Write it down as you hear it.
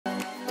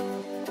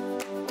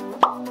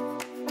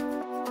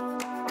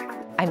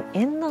I'm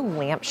in the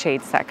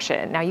lampshade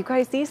section. Now you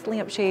guys, these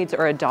lampshades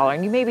are $1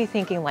 and you may be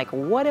thinking like,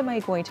 what am I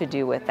going to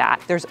do with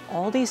that? There's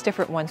all these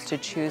different ones to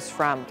choose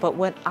from, but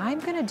what I'm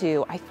gonna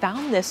do, I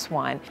found this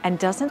one, and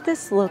doesn't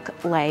this look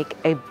like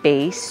a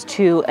base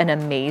to an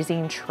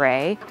amazing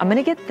tray? I'm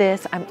gonna get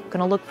this, I'm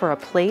gonna look for a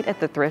plate at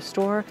the thrift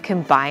store,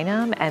 combine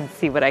them, and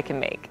see what I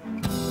can make.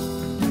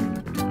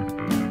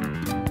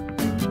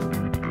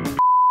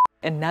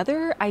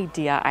 Another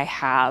idea I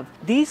have,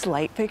 these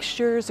light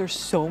fixtures, there's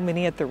so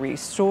many at the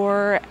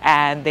ReStore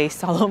and they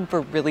sell them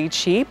for really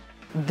cheap.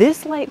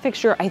 This light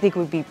fixture I think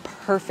would be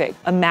perfect.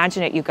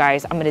 Imagine it, you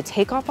guys. I'm gonna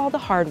take off all the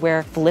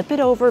hardware, flip it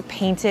over,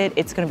 paint it.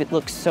 It's gonna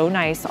look so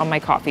nice on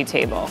my coffee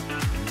table.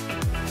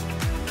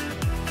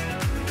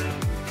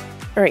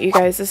 All right, you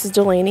guys, this is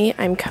Delaney.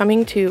 I'm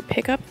coming to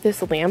pick up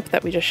this lamp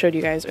that we just showed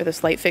you guys, or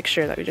this light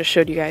fixture that we just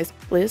showed you guys.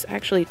 Liz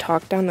actually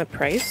talked down the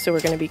price, so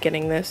we're gonna be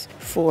getting this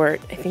for,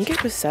 I think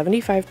it was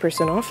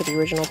 75% off of the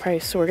original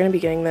price, so we're gonna be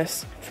getting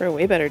this for a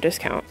way better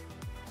discount.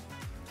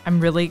 I'm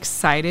really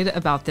excited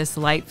about this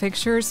light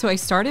fixture, so I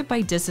started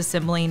by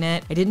disassembling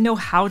it. I didn't know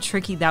how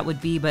tricky that would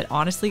be, but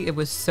honestly, it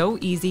was so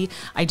easy.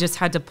 I just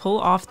had to pull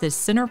off this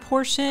center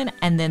portion,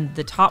 and then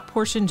the top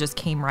portion just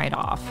came right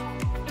off.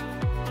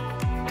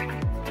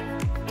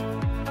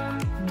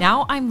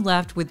 Now I'm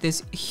left with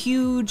this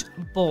huge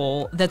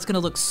bowl that's gonna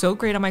look so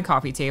great on my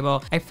coffee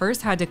table. I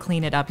first had to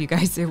clean it up, you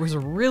guys. It was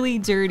really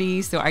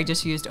dirty, so I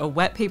just used a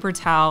wet paper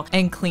towel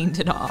and cleaned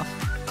it off.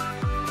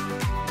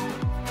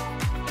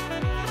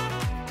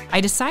 I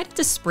decided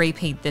to spray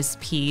paint this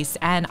piece,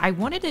 and I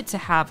wanted it to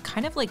have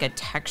kind of like a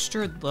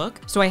textured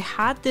look. So I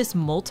had this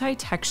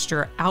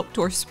multi-texture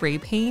outdoor spray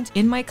paint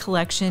in my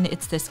collection.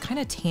 It's this kind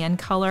of tan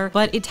color,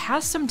 but it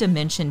has some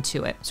dimension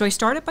to it. So I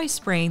started by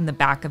spraying the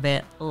back of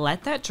it,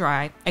 let that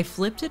dry. I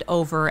flipped it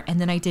over, and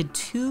then I did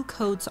 2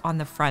 coats on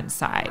the front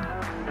side.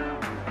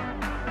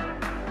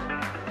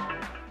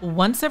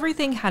 Once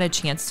everything had a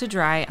chance to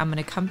dry, I'm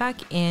gonna come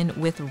back in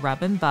with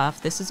Rub and Buff.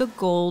 This is a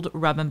gold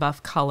Rub and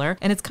Buff color,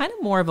 and it's kind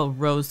of more of a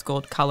rose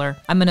gold color.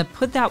 I'm gonna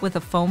put that with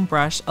a foam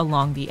brush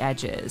along the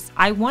edges.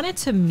 I wanted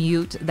to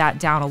mute that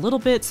down a little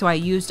bit, so I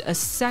used a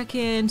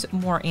second,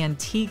 more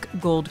antique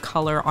gold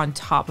color on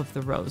top of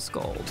the rose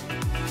gold.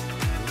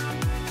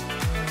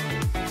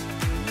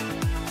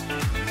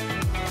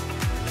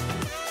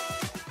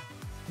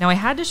 Now I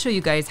had to show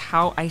you guys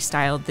how I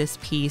styled this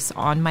piece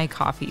on my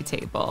coffee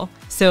table.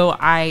 So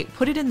I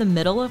put it in the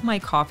middle of my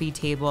coffee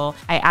table.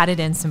 I added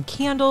in some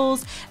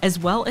candles as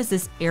well as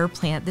this air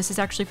plant. This is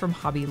actually from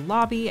Hobby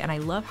Lobby, and I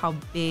love how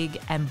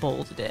big and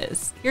bold it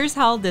is. Here's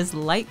how this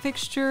light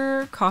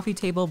fixture coffee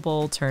table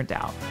bowl turned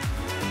out.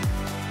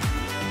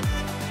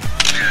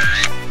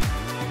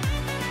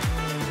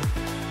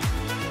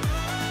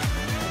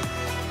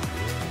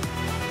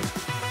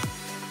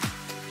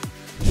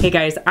 Hey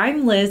guys,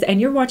 I'm Liz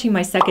and you're watching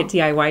my second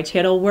DIY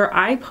channel where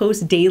I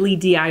post daily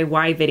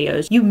DIY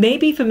videos. You may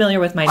be familiar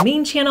with my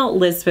main channel,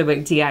 Liz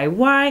Fenwick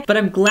DIY, but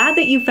I'm glad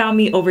that you found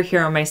me over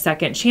here on my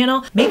second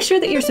channel. Make sure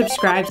that you're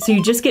subscribed so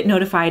you just get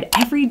notified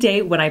every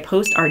day when I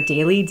post our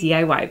daily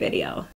DIY video.